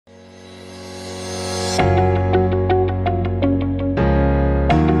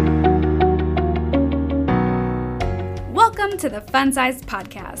to the Fun Sized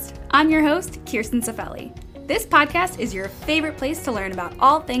Podcast. I'm your host, Kirsten Cifelli. This podcast is your favorite place to learn about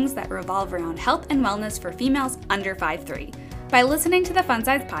all things that revolve around health and wellness for females under 5'3". By listening to the Fun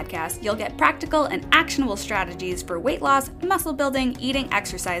Sized Podcast, you'll get practical and actionable strategies for weight loss, muscle building, eating,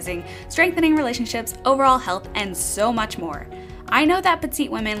 exercising, strengthening relationships, overall health, and so much more. I know that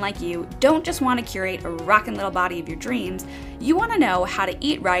petite women like you don't just want to curate a rockin' little body of your dreams. You want to know how to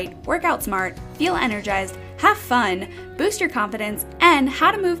eat right, work out smart, feel energized, have fun, boost your confidence, and how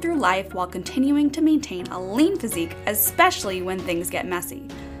to move through life while continuing to maintain a lean physique, especially when things get messy.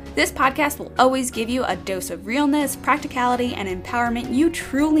 This podcast will always give you a dose of realness, practicality, and empowerment you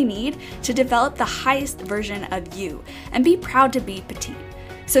truly need to develop the highest version of you and be proud to be petite.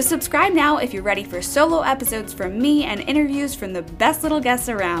 So subscribe now if you're ready for solo episodes from me and interviews from the best little guests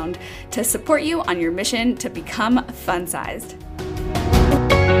around to support you on your mission to become fun-sized.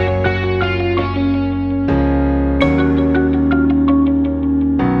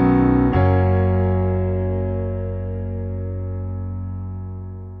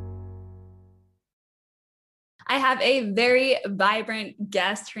 I have a very vibrant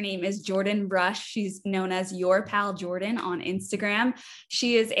guest. Her name is Jordyn Brush. She's known as Your Pal Jordyn on Instagram.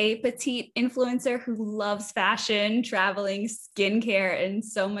 She is a petite influencer who loves fashion, traveling, skincare, and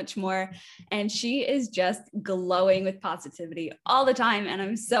so much more. And she is just glowing with positivity all the time. And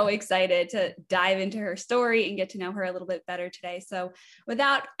I'm so excited to dive into her story and get to know her a little bit better today. So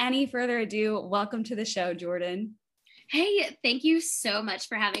without any further ado, welcome to the show, Jordyn. Hey, thank you so much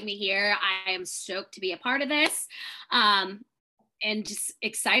for having me here. I am stoked to be a part of this and just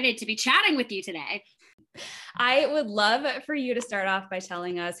excited to be chatting with you today. I would love for you to start off by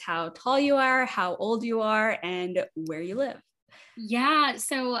telling us how tall you are, how old you are, and where you live. Yeah,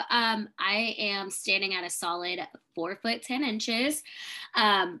 so I am standing at a solid 4'10",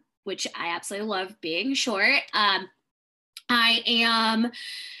 which I absolutely love being short. I am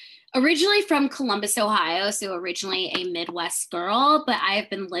originally from Columbus, Ohio, so originally a Midwest girl, but I have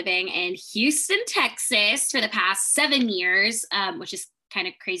been living in Houston, Texas for the past 7 years, which is kind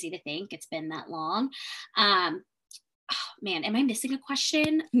of crazy to think it's been that long. Oh man, am I missing a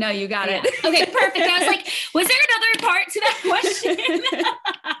question? No, you got it. Okay, perfect. I was like, was there another part to that question?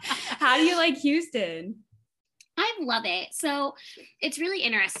 How do you like Houston? I love it. So it's really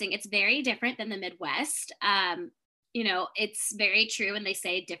interesting. It's very different than the Midwest. You know, it's very true when they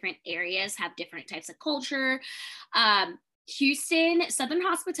say different areas have different types of culture. Houston, Southern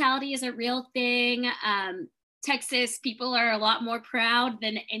hospitality is a real thing. Texas, people are a lot more proud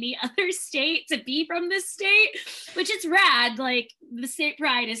than any other state to be from this state, which is rad. Like the state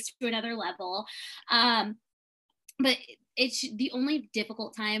pride is to another level. But it's the only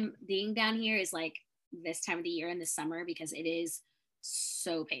difficult time being down here is like this time of the year in the summer because it is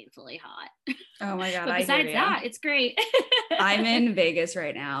so painfully hot. Oh my God. But besides that, it's great. I'm in Vegas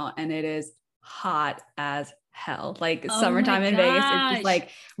right now and it is hot as hell. Like summertime in Vegas, it's just like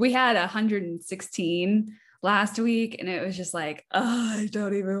we had 116 last week and it was just like, oh, I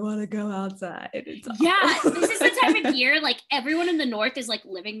don't even want to go outside. It's awful. This is the time of year like everyone in the north is like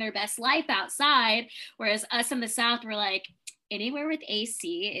living their best life outside, whereas us in the south we're like, anywhere with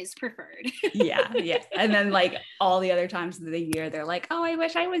AC is preferred. Yeah. And then like all the other times of the year, they're like, oh, I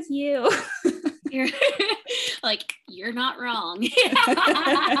wish I was you. You're like, you're not wrong.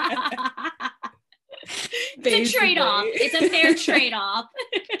 It's a trade-off. It's a fair trade-off.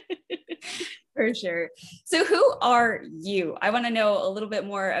 For sure. So who are you? I want to know a little bit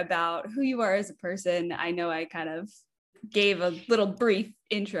more about who you are as a person. I know I kind of gave a little brief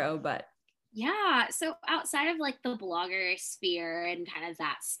intro, but yeah. So outside of like the blogger sphere and kind of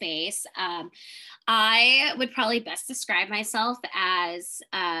that space, I would probably best describe myself as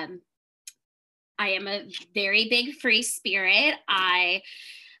I am a very big free spirit. I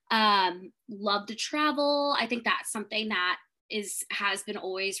love to travel. I think that's something that has been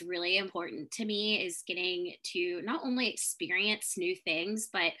always really important to me, is getting to not only experience new things,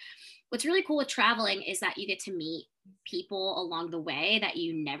 but what's really cool with traveling is that you get to meet people along the way that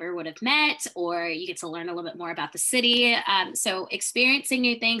you never would have met, or you get to learn a little bit more about the city. So experiencing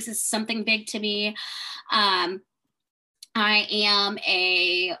new things is something big to me. I am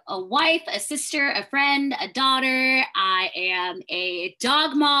a wife, a sister, a friend, a daughter. I am a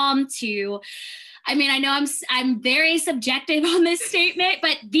dog mom to I mean, I know I'm very subjective on this statement,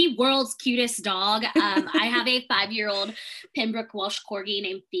 but the world's cutest dog. I have a 5-year-old Pembroke Welsh Corgi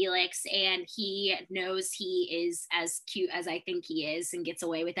named Felix, and he knows he is as cute as I think he is and gets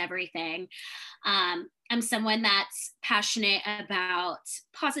away with everything. I'm someone that's passionate about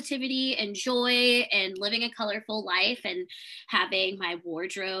positivity and joy and living a colorful life, and having my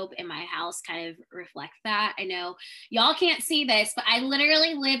wardrobe in my house kind of reflect that. I know y'all can't see this, but I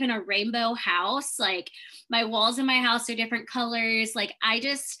literally live in a rainbow house. Like, my walls in my house are different colors. Like, I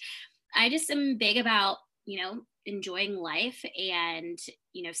just am big about, enjoying life and,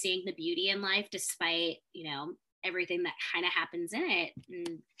 seeing the beauty in life despite, everything that kind of happens in it.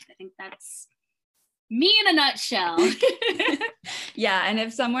 And I think that's me in a nutshell. Yeah. And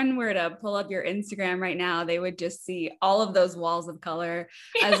if someone were to pull up your Instagram right now, they would just see all of those walls of color,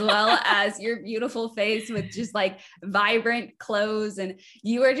 as well as your beautiful face with just like vibrant clothes. And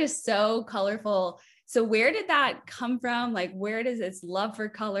you are just so colorful. So where did that come from? Like, where does this love for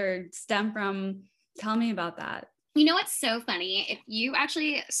color stem from? Tell me about that. What's so funny? If you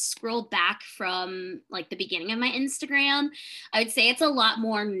actually scroll back from like the beginning of my Instagram, I would say it's a lot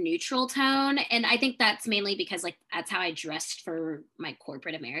more neutral tone. And I think that's mainly because like that's how I dressed for my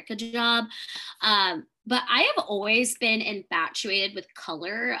corporate America job. But I have always been infatuated with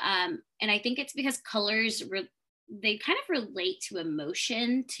color. And I think it's because colors, they kind of relate to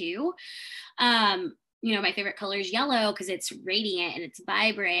emotion too. My favorite color is yellow because it's radiant and it's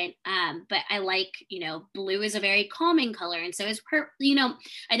vibrant. But I like, blue is a very calming color. And so is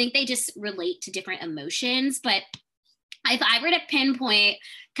I think they just relate to different emotions. But if I were to pinpoint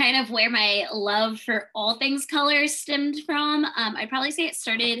kind of where my love for all things color stemmed from, I'd probably say it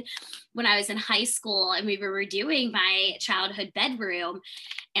started when I was in high school and we were redoing my childhood bedroom.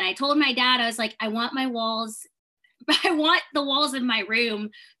 And I told my dad, I was like, I want the walls of my room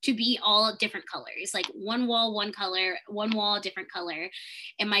to be all different colors, like one wall, one color, one wall, different color.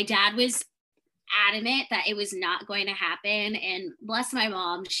 And my dad was adamant that it was not going to happen. And bless my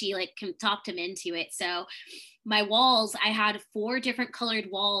mom, she like talked him into it. So my walls, I had 4 different colored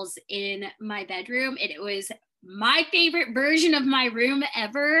walls in my bedroom, and it was my favorite version of my room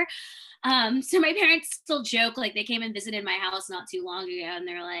ever. So my parents still joke, like they came and visited my house not too long ago, and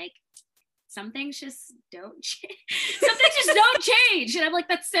they're like, some things just don't change. Some things just don't change. And I'm like,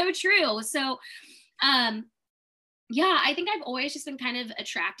 that's so true. So, I think I've always just been kind of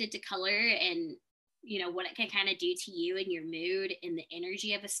attracted to color and, what it can kind of do to you and your mood and the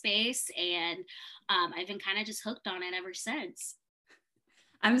energy of a space. And I've been kind of just hooked on it ever since.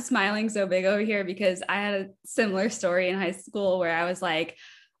 I'm smiling so big over here because I had a similar story in high school where I was like,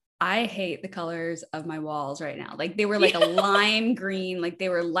 I hate the colors of my walls right now. Like they were like a lime green, like they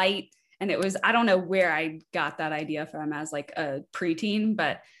were light. And it was, I don't know where I got that idea from as like a preteen,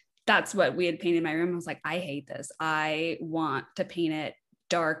 but that's what we had painted my room. I was like, I hate this. I want to paint it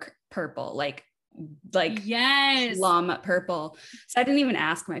dark purple, like yes, plum purple. So I didn't even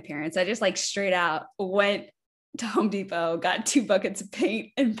ask my parents. I just like straight out went to Home Depot, got 2 buckets of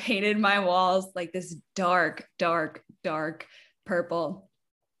paint and painted my walls like this dark, dark, dark purple.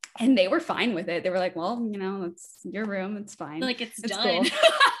 And they were fine with it. They were like, well, it's your room. It's fine. Like it's done. Cool.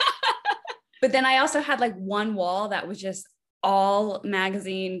 But then I also had like one wall that was just all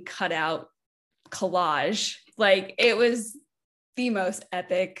magazine cutout collage. Like it was the most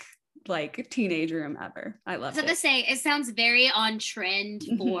epic like teenage room ever. I loved it. To say, it sounds very on trend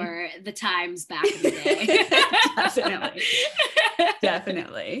for the times back in the day.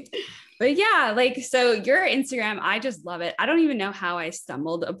 Definitely. But yeah, like, so your Instagram, I just love it. I don't even know how I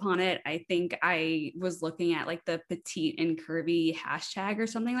stumbled upon it. I think I was looking at like the petite and curvy hashtag or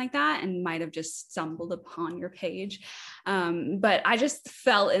something like that, and might've just stumbled upon your page. But I just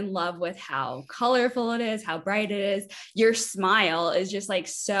fell in love with how colorful it is, how bright it is. Your smile is just like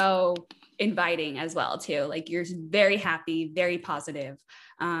so inviting as well too. Like you're very happy, very positive.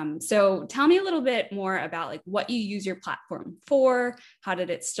 So tell me a little bit more about like what you use your platform for, how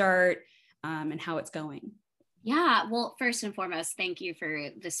did it start, and how it's going? Yeah, well, first and foremost, thank you for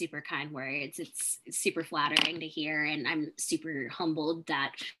the super kind words. It's super flattering to hear. And I'm super humbled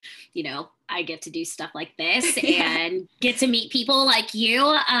that, I get to do stuff like this and get to meet people like you.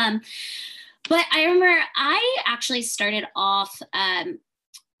 But I remember I actually started off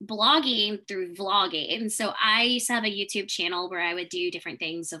blogging through vlogging. And so I used to have a YouTube channel where I would do different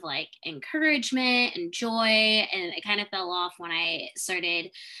things of like encouragement and joy. And it kind of fell off when I started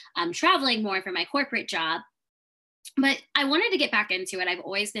traveling more for my corporate job. But I wanted to get back into it. I've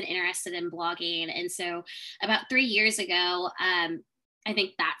always been interested in blogging. And so about 3 years ago, I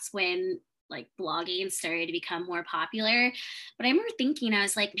think that's when like blogging started to become more popular. But I remember thinking, I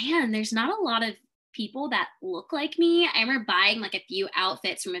was like, man, there's not a lot of people that look like me. I remember buying like a few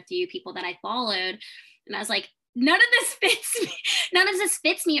outfits from a few people that I followed, and I was like, none of this fits me. None of this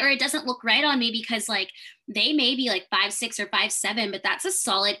fits me, or it doesn't look right on me, because like they may be like 5'6" or 5'7", but that's a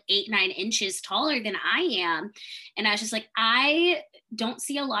solid 8-9 inches taller than I am. And I was just like, I don't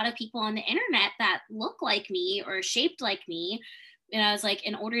see a lot of people on the internet that look like me or shaped like me. And I was like,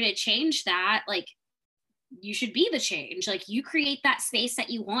 in order to change that, like, you should be the change. Like, you create that space that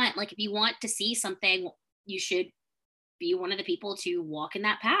you want. Like, if you want to see something, you should be one of the people to walk in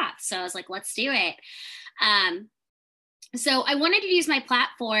that path. So I was like, let's do it. So I wanted to use my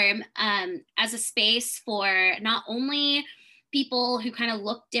platform as a space for not only people who kind of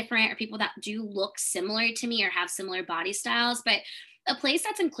look different or people that do look similar to me or have similar body styles, but a place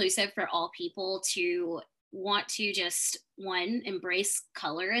that's inclusive for all people to want to just, one, embrace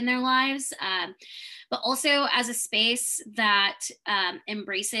color in their lives, but also as a space that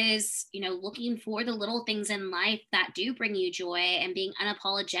embraces, you know, looking for the little things in life that do bring you joy and being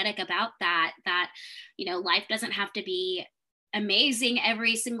unapologetic about that, you know, life doesn't have to be amazing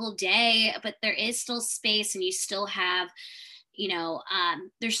every single day, but there is still space, and you still have, you know,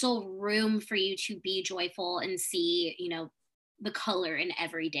 there's still room for you to be joyful and see, you know, the color in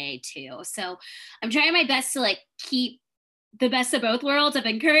every day too. So I'm trying my best to like keep the best of both worlds of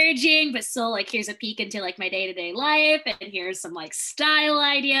encouraging, but still like, here's a peek into like my day-to-day life, and here's some like style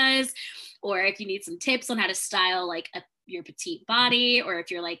ideas, or if you need some tips on how to style like your petite body, or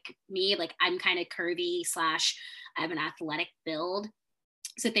if you're like me, like I'm kind of curvy / I have an athletic build,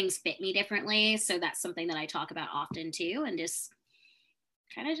 so things fit me differently. So that's something that I talk about often too, and just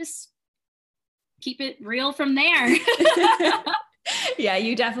kind of just keep it real from there. Yeah,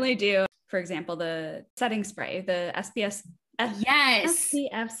 you definitely do. For example, the setting spray, the SPF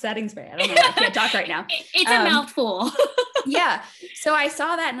setting spray. I don't know. I can't talk right now. It's a mouthful. Yeah. So I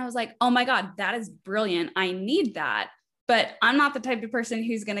saw that and I was like, oh my God, that is brilliant. I need that. But I'm not the type of person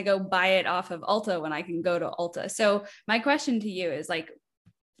who's going to go buy it off of Ulta when I can go to Ulta. So my question to you is like,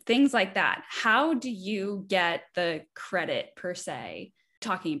 things like that. How do you get the credit per se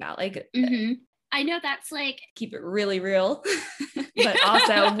talking about like, I know that's like, keep it really real, but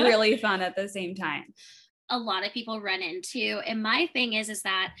also really fun at the same time. A lot of people run into, and my thing is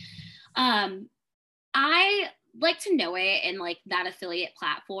that I like to know it, and like that affiliate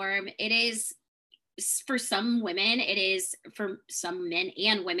platform, it is for some women, it is for some men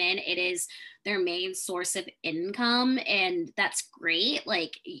and women, it is their main source of income, and that's great.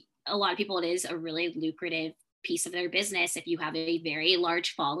 Like a lot of people, it is a really lucrative piece of their business if you have a very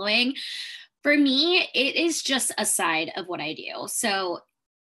large following. For me, it is just a side of what I do. So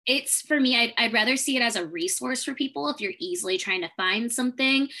it's, for me, I'd rather see it as a resource for people if you're easily trying to find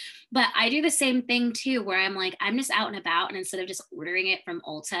something. But I do the same thing too, where I'm like, I'm just out and about, and instead of just ordering it from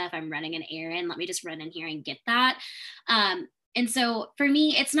Ulta, if I'm running an errand, let me just run in here and get that. And so for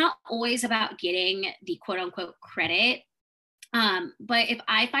me, it's not always about getting the quote unquote credit. But if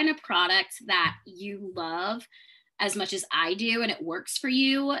I find a product that you love as much as I do and it works for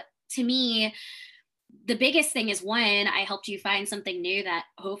you, to me, the biggest thing is, one, I helped you find something new that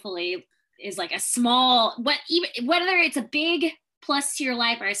hopefully is like a small, whether it's a big plus to your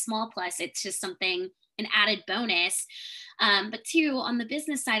life or a small plus, it's just something, an added bonus. But two, on the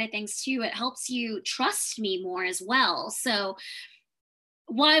business side of things too, it helps you trust me more as well. So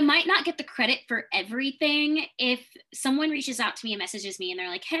while I might not get the credit for everything, if someone reaches out to me and messages me and they're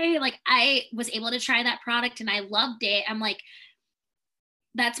like, hey, like I was able to try that product and I loved it, I'm like,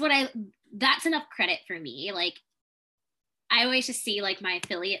 that's enough credit for me. Like I always just see like my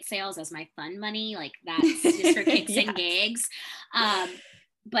affiliate sales as my fun money. Like that's just for kicks and gigs.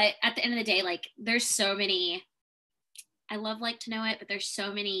 But at the end of the day, like there's so many, I love Like to Know It, but there's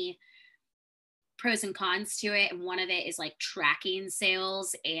so many pros and cons to it. And one of it is like tracking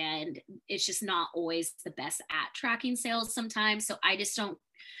sales, and it's just not always the best at tracking sales sometimes. So I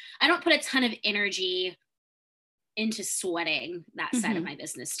don't put a ton of energy into sweating that side of my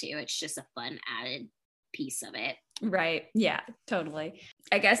business too. It's just a fun added piece of it. Right. Yeah, totally.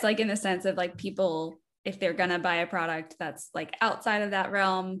 I guess like in the sense of like people, if they're going to buy a product that's like outside of that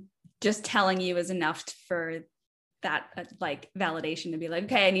realm, just telling you is enough for that like validation to be like,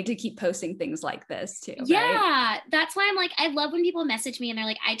 okay, I need to keep posting things like this too. Yeah. Right? That's why I'm like, I love when people message me and they're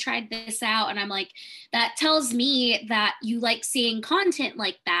like, I tried this out. And I'm like, that tells me that you like seeing content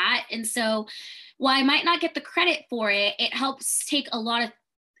like that. And so while I might not get the credit for it, it helps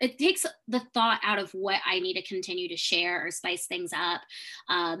it takes the thought out of what I need to continue to share or spice things up.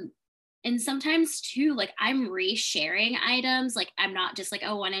 And sometimes too, like I'm resharing items. Like I'm not just like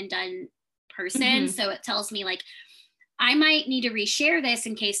a one and done person. So it tells me like, I might need to reshare this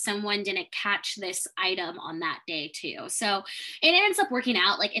in case someone didn't catch this item on that day too. So it ends up working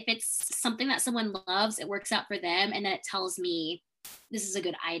out. Like if it's something that someone loves, it works out for them. And then it tells me this is a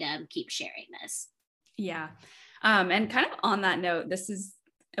good item. Keep sharing this. Yeah. And kind of on that note, this is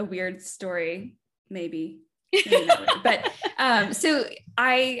a weird story, maybe not weird, but so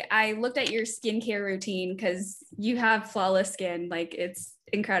I looked at your skincare routine because you have flawless skin, like it's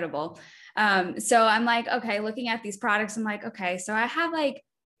incredible. So I'm like, okay, looking at these products, I'm like, okay, so I have like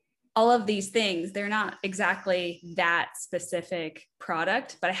all of these things. They're not exactly that specific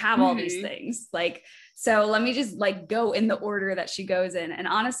product, but I have all these things. Like, so let me just like go in the order that she goes in. And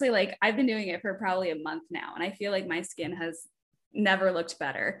honestly, like I've been doing it for probably a month now, and I feel like my skin has never looked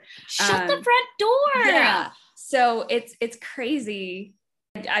better. Shut the front door. Yeah. So it's crazy.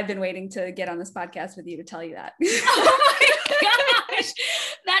 I've been waiting to get on this podcast with you to tell you that. Oh my gosh.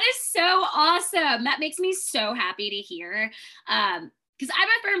 That is so awesome. That makes me so happy to hear. Because I'm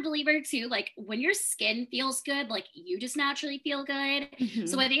a firm believer too, like when your skin feels good, like you just naturally feel good.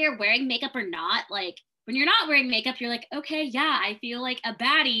 So whether you're wearing makeup or not, like when you're not wearing makeup, you're like, okay, yeah, I feel like a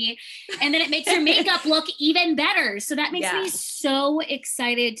baddie. And then it makes your makeup look even better. So that makes me so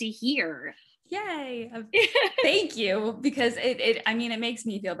excited to hear. Yay. Thank you. Because it makes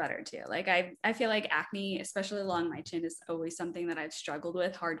me feel better too. Like I feel like acne, especially along my chin, is always something that I've struggled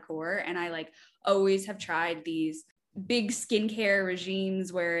with hardcore. And I like always have tried these big skincare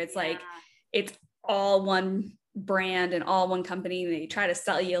regimes where it's like, it's all one brand and all one company. And they try to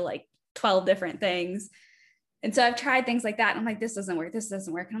sell you like 12 different things. And so I've tried things like that. And I'm like, this doesn't work. This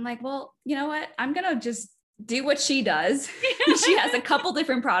doesn't work. And I'm like, well, you know what? I'm going to just do what she does. She has a couple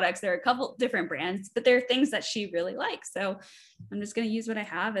different products. There are a couple different brands, but there are things that she really likes. So I'm just going to use what I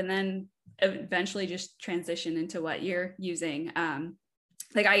have and then eventually just transition into what you're using.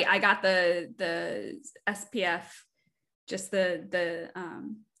 Like I got the SPF, just the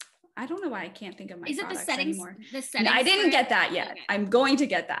I don't know why I can't think of my products the settings anymore. The settings I didn't get that yet. Okay. I'm going to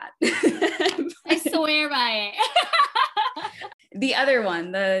get that. I swear by it. The other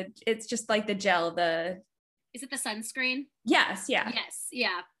one, it's just like the gel, is it the sunscreen? Yes. Yeah. Yes.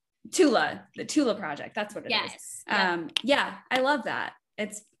 Yeah. The Tula project. That's what it is. Yeah. I love that.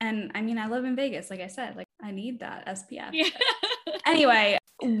 And I mean, I live in Vegas. Like I said, like I need that SPF. Yeah. Anyway,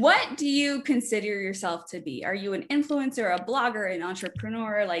 what do you consider yourself to be? Are you an influencer, a blogger, an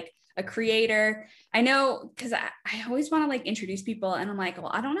entrepreneur, like a creator? I know, because I always want to like introduce people and I'm like,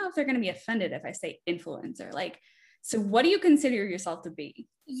 well, I don't know if they're going to be offended if I say influencer. Like, so what do you consider yourself to be?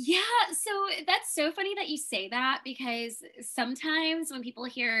 Yeah, so that's so funny that you say that because sometimes when people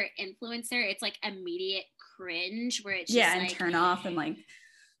hear influencer, it's like immediate cringe where it's just and like, turn off and like,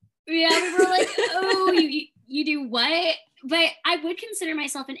 yeah, people are like, oh, you do what? But I would consider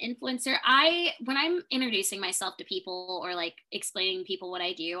myself an influencer. When I'm introducing myself to people or like explaining to people what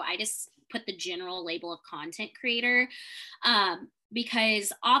I do, I just put the general label of content creator.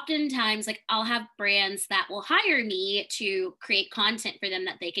 Because oftentimes like I'll have brands that will hire me to create content for them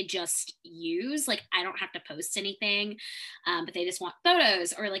that they could just use. Like I don't have to post anything, but they just want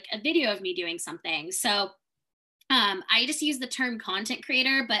photos or like a video of me doing something. So I just use the term content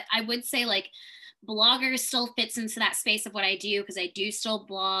creator, but I would say like blogger still fits into that space of what I do because I do still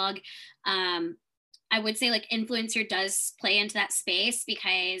blog. I would say like influencer does play into that space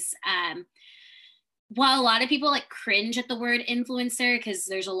because while a lot of people like cringe at the word influencer, because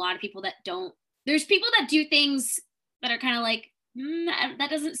there's a lot of people that there's people that do things that are kind of like, that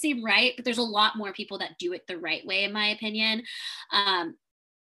doesn't seem right, but there's a lot more people that do it the right way, in my opinion.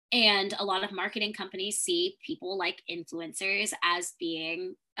 And a lot of marketing companies see people like influencers as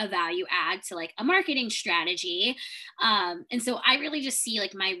being a value add to like a marketing strategy. And so I really just see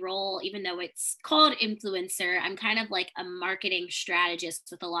like my role, even though it's called influencer, I'm kind of like a marketing strategist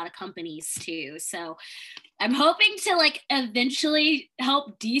with a lot of companies too. So I'm hoping to like eventually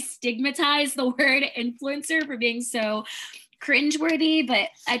help destigmatize the word influencer for being so cringeworthy, but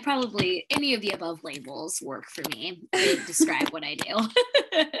any of the above labels work for me to describe what I do.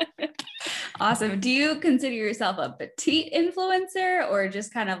 Awesome. Do you consider yourself a petite influencer or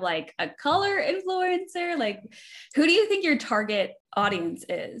just kind of like a color influencer? Like, who do you think your target audience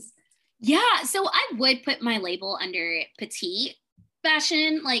is? Yeah, so I would put my label under petite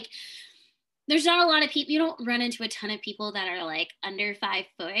fashion. Like, there's not a lot of people, you don't run into a ton of people that are like under 5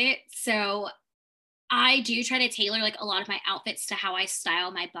 foot. So I do try to tailor like a lot of my outfits to how I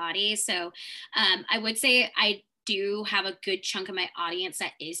style my body. So I would say I do have a good chunk of my audience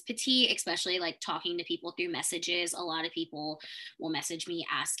that is petite, especially like talking to people through messages. A lot of people will message me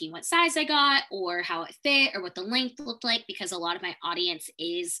asking what size I got or how it fit or what the length looked like, because a lot of my audience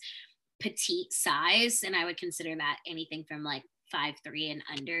is petite size, and I would consider that anything from like 5'3" and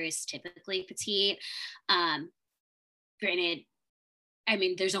under is typically petite. Granted, I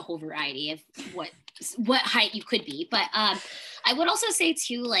mean, there's a whole variety of what height you could be, but I would also say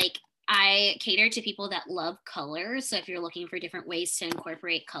too, like, I cater to people that love color. So if you're looking for different ways to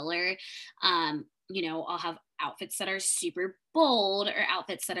incorporate color, you know, I'll have outfits that are super bold, or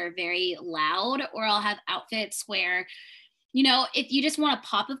outfits that are very loud, or I'll have outfits where, you know, if you just want a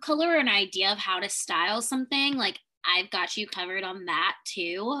pop of color or an idea of how to style something, like, I've got you covered on that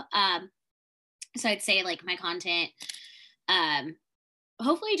too. So I'd say like my content,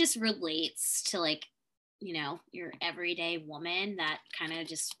 hopefully just relates to, like, you know, your everyday woman that kind of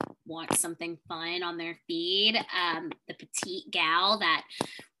just wants something fun on their feed. The petite gal that,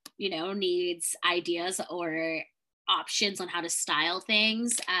 you know, needs ideas or options on how to style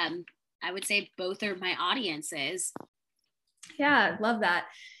things. I would say both are my audiences. Yeah, love that.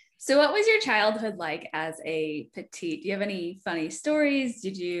 So what was your childhood like as a petite? Do you have any funny stories?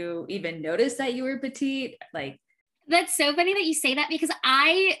 Did you even notice that you were petite? Like, that's so funny that you say that, because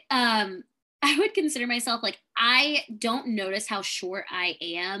I would consider myself, like, I don't notice how short I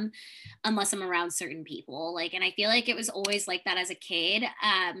am unless I'm around certain people. Like, and I feel like it was always like that as a kid.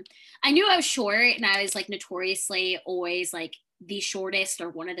 I knew I was short, and I was like notoriously always like the shortest or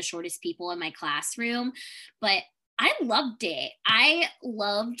one of the shortest people in my classroom, but I loved it. I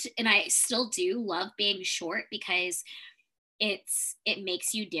loved, and I still do love being short, because it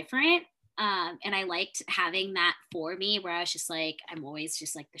makes you different. And I liked having that for me, where I was just like, I'm always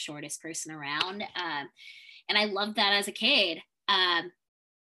just like the shortest person around. And I loved that as a kid.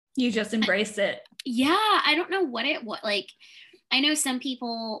 you just embraced it. Yeah, I don't know what it was. Like, I know some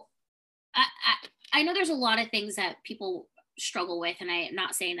people, I know there's a lot of things that people struggle with, and I'm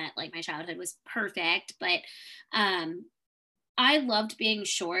not saying that like my childhood was perfect, but I loved being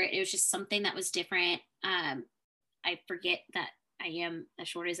short. It was just something that was different. I forget that I am as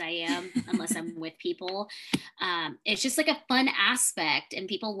short as I am unless I'm with people. It's just like a fun aspect, and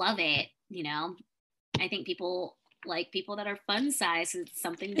people love it. You know, I think people like people that are fun size. It's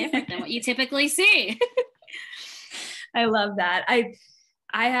something different than what you typically see. I love that.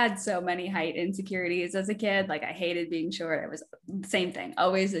 I had so many height insecurities as a kid. Like, I hated being short. I was the same thing,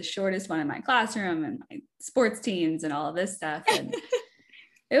 always the shortest one in my classroom and my sports teams and all of this stuff. And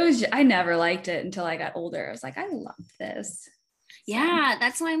I never liked it until I got older. I was like, I love this. Yeah,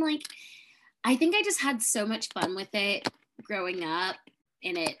 that's why I'm like, I think I just had so much fun with it growing up,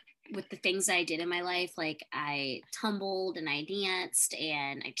 and it with the things I did in my life. Like, I tumbled and I danced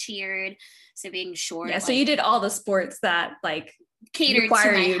and I cheered. So being short. Yeah. So you did all the sports that like catered to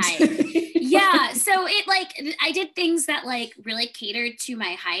my height. Yeah. So it like, I did things that like really catered to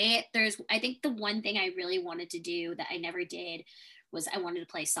my height. I think the one thing I really wanted to do that I never did was I wanted to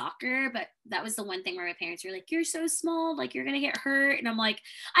play soccer, but that was the one thing where my parents were like, you're so small, like you're going to get hurt. And I'm like,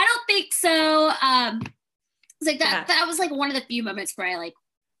 I don't think so. It's like that was like one of the few moments where I like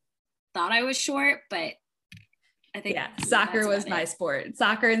thought I was short, but I think soccer was my sport,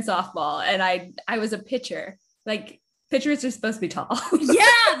 soccer and softball. And I was a pitcher. Like, pitchers are supposed to be tall.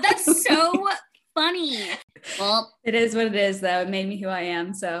 Yeah, that's so funny. Well, it is what it is, though. It made me who I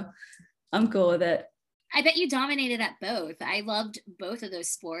am. So I'm cool with it. I bet you dominated at both. I loved both of those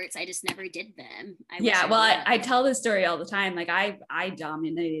sports. I just never did them. I tell this story all the time. Like, I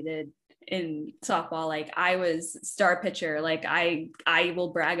dominated in softball. Like, I was star pitcher. Like, I will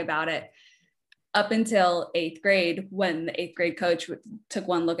brag about it up until 8th grade, when the 8th grade coach took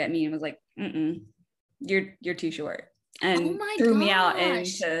one look at me and was like, you're too short, and threw me out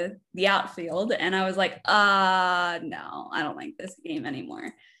into the outfield. And I was like, no, I don't like this game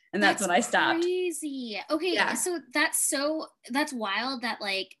anymore. And that's when I stopped. Crazy. Okay. Yeah. So that's wild that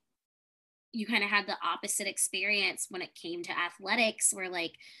like you kind of had the opposite experience when it came to athletics, where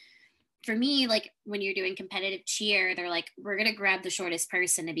like, for me, like when you're doing competitive cheer, they're like, we're going to grab the shortest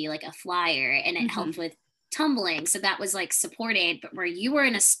person to be like a flyer. And it helped with tumbling. So that was like supported. But where you were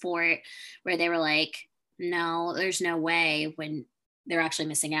in a sport where they were like, no, there's no way, when they're actually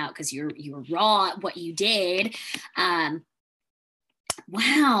missing out because you were raw at what you did.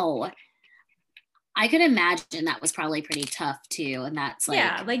 Wow. I could imagine that was probably pretty tough too. And that's like,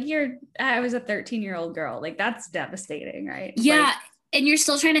 yeah, like I was a 13-year-old girl. Like, that's devastating, right? Yeah. Like, and you're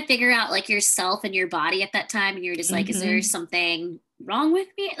still trying to figure out like yourself and your body at that time. And you're just like, is there something wrong with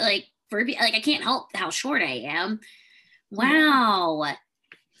me? Like, I can't help how short I am. Wow.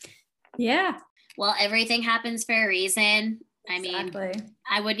 Yeah. Well, everything happens for a reason. I mean, exactly.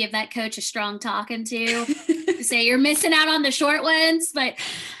 I would give that coach a strong talking to. say you're missing out on the short ones, but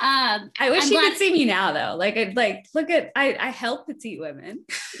I wish you could see me now though. Like, I help petite women.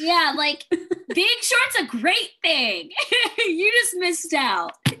 Yeah, like being short's a great thing. You just missed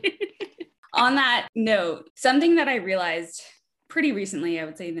out. On that note, something that I realized pretty recently, I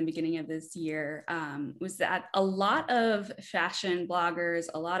would say in the beginning of this year, was that a lot of fashion bloggers,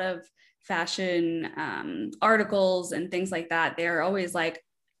 a lot of fashion articles and things like that, they're always like,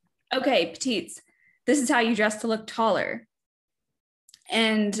 okay, petites, this is how you dress to look taller.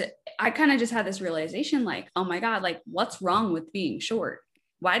 And I kind of just had this realization like, oh my God, like what's wrong with being short?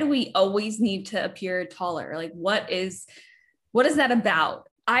 Why do we always need to appear taller? Like, what is that about?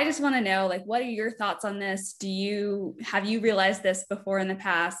 I just want to know, like, what are your thoughts on this? Have you realized this before in the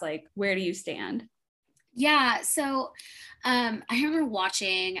past? Like, where do you stand? Yeah. So I remember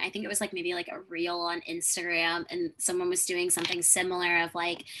watching, I think it was like maybe like a reel on Instagram, and someone was doing something similar of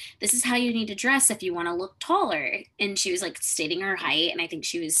like, this is how you need to dress if you want to look taller. And she was like stating her height. And I think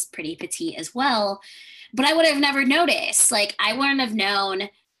she was pretty petite as well, but I would have never noticed. Like, I wouldn't have known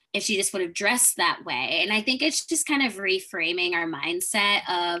if she just would have dressed that way. And I think it's just kind of reframing our mindset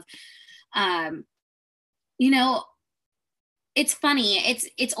of, it's funny.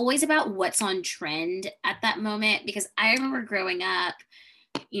 It's always about what's on trend at that moment, because I remember growing up,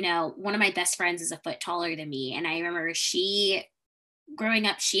 one of my best friends is a foot taller than me. And I remember growing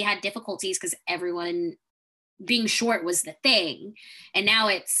up, she had difficulties because everyone being short was the thing. And now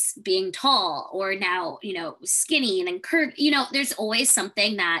it's being tall, or now, skinny and then curved, there's always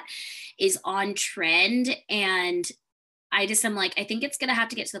something that is on trend. And I am like, I think it's going to have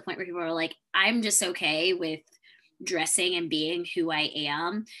to get to the point where people are like, I'm just okay with dressing and being who I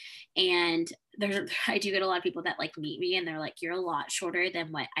am. And I do get a lot of people that like meet me and they're like, you're a lot shorter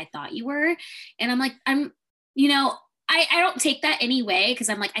than what I thought you were. And I'm like, I don't take that anyway, because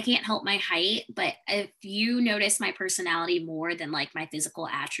I'm like, I can't help my height. But if you notice my personality more than like my physical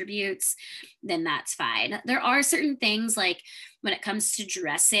attributes, then that's fine. There are certain things, like when it comes to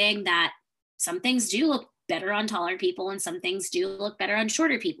dressing, that some things do look better on taller people and some things do look better on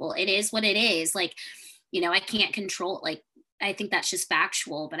shorter people. It is what it is. Like, I can't control, like, I think that's just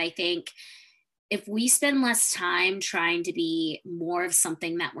factual. But I think if we spend less time trying to be more of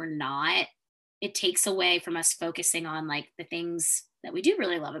something that we're not, it takes away from us focusing on like the things that we do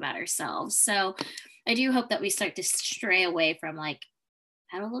really love about ourselves. So I do hope that we start to stray away from like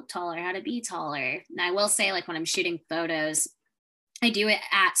how to look taller, how to be taller. And I will say, like, when I'm shooting photos, I do it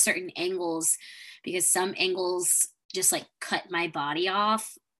at certain angles, because some angles just like cut my body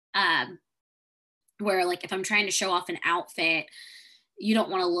off. Where like if I'm trying to show off an outfit, you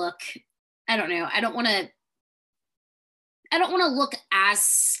don't want to look, I don't know, I don't want to look as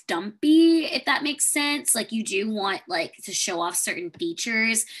stumpy, if that makes sense. Like, you do want like to show off certain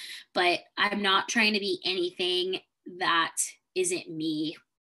features, but I'm not trying to be anything that isn't me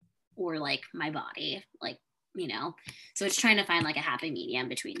or like my body, like, so it's trying to find like a happy medium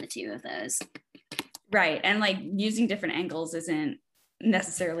between the two of those. Right. And like using different angles isn't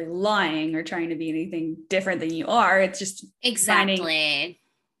necessarily lying or trying to be anything different than you are. It's just exactly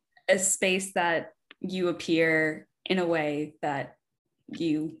a space that you appear in a way that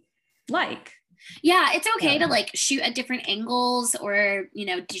you like. Yeah, it's okay to like shoot at different angles, or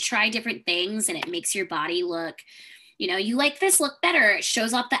to try different things, and it makes your body look, you like this look better, it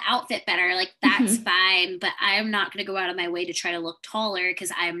shows off the outfit better, like that's fine. But I'm not going to go out of my way to try to look taller,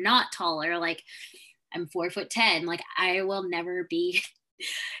 because I'm not taller. Like, I'm 4'10". Like, I will never be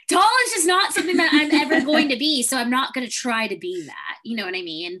tall. Is just not something that I'm ever going to be. So I'm not going to try to be that. You know what I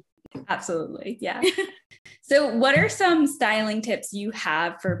mean? Absolutely. Yeah. So what are some styling tips you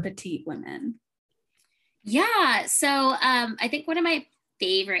have for petite women? Yeah. So I think one of my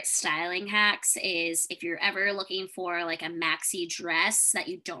favorite styling hacks is, if you're ever looking for like a maxi dress that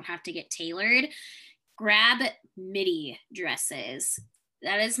you don't have to get tailored, grab midi dresses.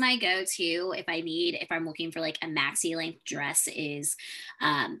 That is my go-to if I'm looking for like a maxi length dress, is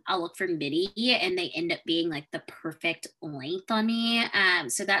I'll look for midi, and they end up being like the perfect length on me.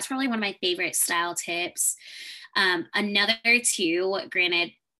 So that's probably one of my favorite style tips. Another two,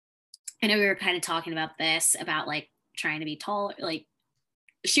 granted, I know we were kind of talking about this, about like trying to be tall, like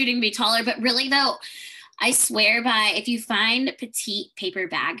shooting to be taller, but really though, I swear by, if you find petite paper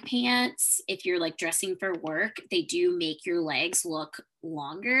bag pants, if you're like dressing for work, they do make your legs look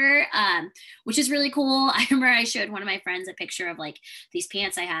longer, which is really cool. I remember I showed one of my friends a picture of like these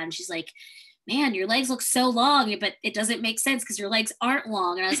pants I had, and she's like, man, your legs look so long, but it doesn't make sense because your legs aren't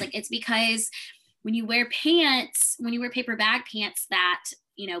long. And I was like, it's because when you wear paper bag pants that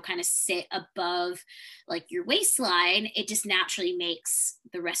kind of sit above like your waistline, it just naturally makes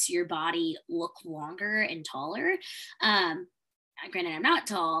the rest of your body look longer and taller. Granted, I'm not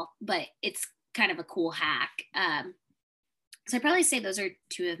tall, but it's kind of a cool hack. So I'd probably say those are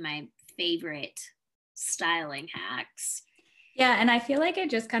two of my favorite styling hacks. Yeah. And I feel like it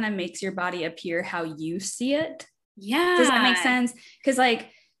just kind of makes your body appear how you see it. Yeah. Does that make sense? Because like,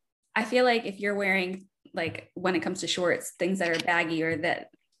 I feel like if you're wearing, like when it comes to shorts, things that are baggy or that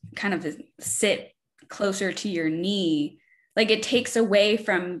kind of sit closer to your knee, like it takes away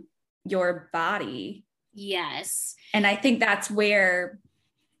from your body. Yes. And I think that's where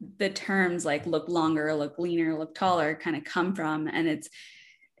the terms like look longer, look leaner, look taller kind of come from. And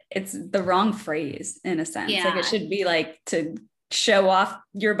it's the wrong phrase in a sense. Yeah. Like it should be like to show off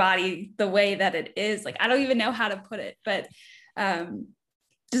your body the way that it is. Like, I don't even know how to put it, but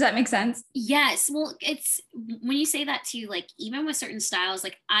does that make sense? Yes. Well, it's when you say that too, like even with certain styles,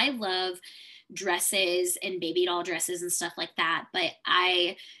 like I love dresses and baby doll dresses and stuff like that, but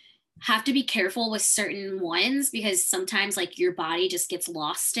I have to be careful with certain ones because sometimes like your body just gets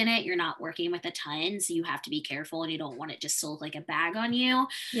lost in it. You're not working with a ton, so you have to be careful and you don't want it just to look like a bag on you.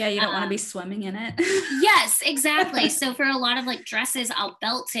 Yeah, you don't want to be swimming in it. Yes, exactly. So for a lot of like dresses, I'll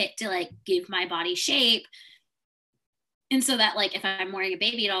belt it to like give my body shape. And so that like if I'm wearing a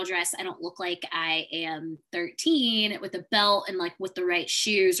baby doll dress, I don't look like I am 13 with a belt and like with the right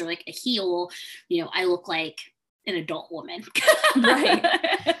shoes or like a heel, I look like an adult woman. Right.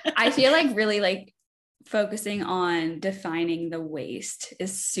 I feel like really like focusing on defining the waist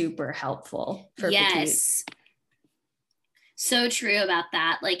is super helpful for Yes. petite. So true about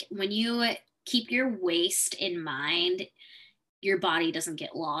that. Like when you keep your waist in mind, your body doesn't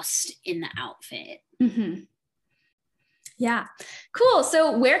get lost in the outfit. Mm-hmm. Yeah. Cool.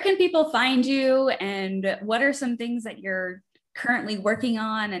 So where can people find you and what are some things that you're currently working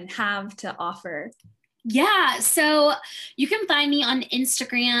on and have to offer? Yeah, so you can find me on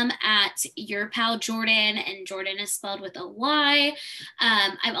Instagram at your pal Jordyn, and Jordyn is spelled with a Y.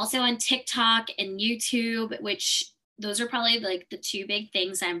 I'm also on TikTok and YouTube, which those are probably like the two big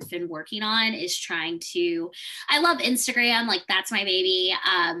things I've been working on is I love Instagram, like that's my baby.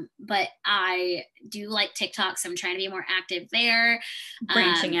 But I do like TikTok, so I'm trying to be more active there.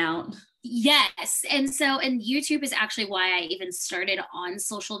 Branching out. Yes. And YouTube is actually why I even started on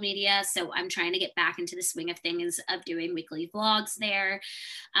social media. So I'm trying to get back into the swing of things of doing weekly vlogs there.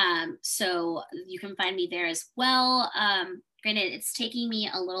 So you can find me there as well. Granted, it's taking me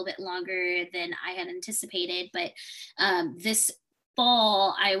a little bit longer than I had anticipated, but this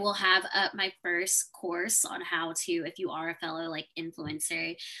fall I will have up my first course on how to, if you are a fellow like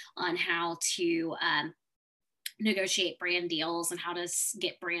influencer, on how to negotiate brand deals and how to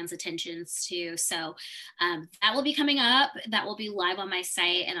get brands' attentions too. So that will be coming up. That will be live on my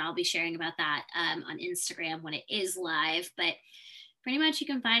site, and I'll be sharing about that on Instagram when it is live. But pretty much you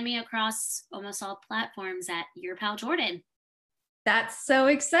can find me across almost all platforms at Your Pal Jordyn. That's so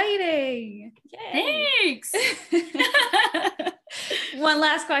exciting. Yay. Thanks. One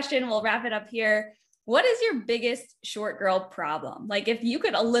last question. We'll wrap it up here. What is your biggest short girl problem? Like if you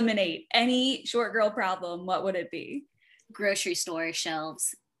could eliminate any short girl problem, what would it be? Grocery store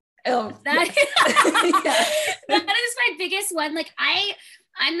shelves. Oh, that, yes. That is my biggest one. Like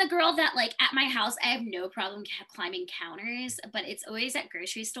I'm the girl that like at my house, I have no problem climbing counters, but it's always at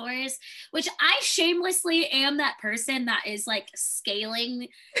grocery stores, which I shamelessly am that person that is like scaling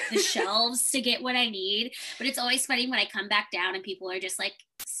the shelves to get what I need. But it's always funny when I come back down and people are just like,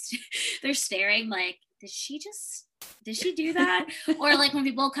 they're staring like, did she do that? Or like when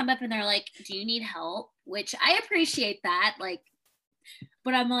people come up and they're like, do you need help? Which I appreciate that. Like,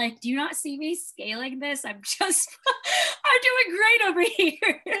 but I'm like, do you not see me scaling this? I'm doing great over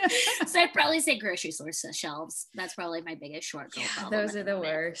here. So I'd probably say grocery store shelves. That's probably my biggest short girl problem. Those are the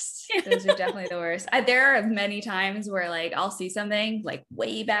worst. Those are definitely the worst. There are many times where like, I'll see something like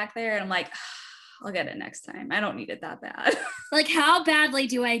way back there and I'm like, I'll get it next time. I don't need it that bad. Like, how badly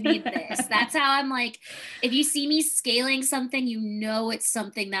do I need this? That's how I'm like, if you see me scaling something, you know it's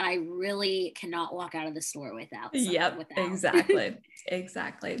something that I really cannot walk out of the store without. Yep, exactly.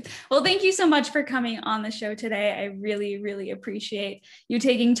 Exactly. Well, thank you so much for coming on the show today. I really, really appreciate you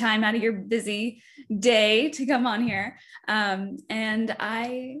taking time out of your busy day to come on here. And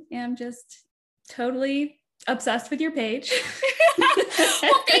I am just totally obsessed with your page.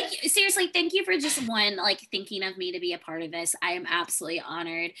 Well, thank you. Seriously, thank you for just like thinking of me to be a part of this. I am absolutely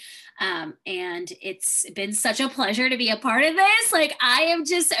honored. And it's been such a pleasure to be a part of this. Like I am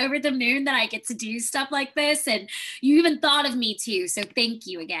just over the moon that I get to do stuff like this. And you even thought of me too. So thank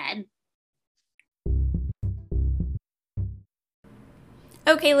you again.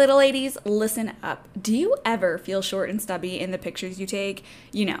 Okay, little ladies, listen up. Do you ever feel short and stubby in the pictures you take?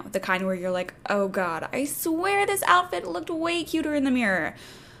 You know, the kind where you're like, oh God, I swear this outfit looked way cuter in the mirror.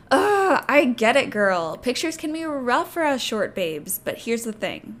 Ugh, I get it, girl. Pictures can be rough for us short babes, but here's the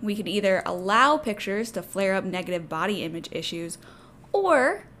thing. We can either allow pictures to flare up negative body image issues,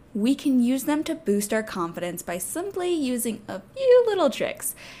 or we can use them to boost our confidence by simply using a few little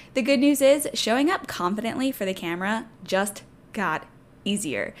tricks. The good news is, showing up confidently for the camera just got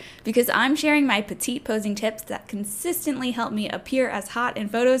easier, because I'm sharing my petite posing tips that consistently help me appear as hot in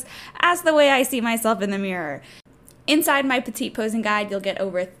photos as the way I see myself in the mirror. Inside my petite posing guide, you'll get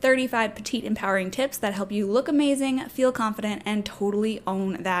over 35 petite empowering tips that help you look amazing, feel confident, and totally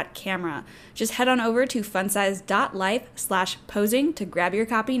own that camera. Just head on over to funsize.life/posing to grab your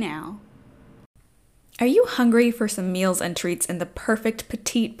copy now. Are you hungry for some meals and treats in the perfect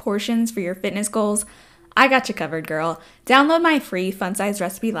petite portions for your fitness goals? I got you covered, girl. Download my free Fun Size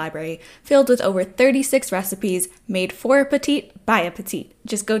recipe library filled with over 36 recipes made for a petite by a petite.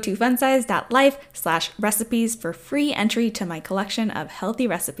 Just go to funsize.life/recipes for free entry to my collection of healthy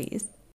recipes.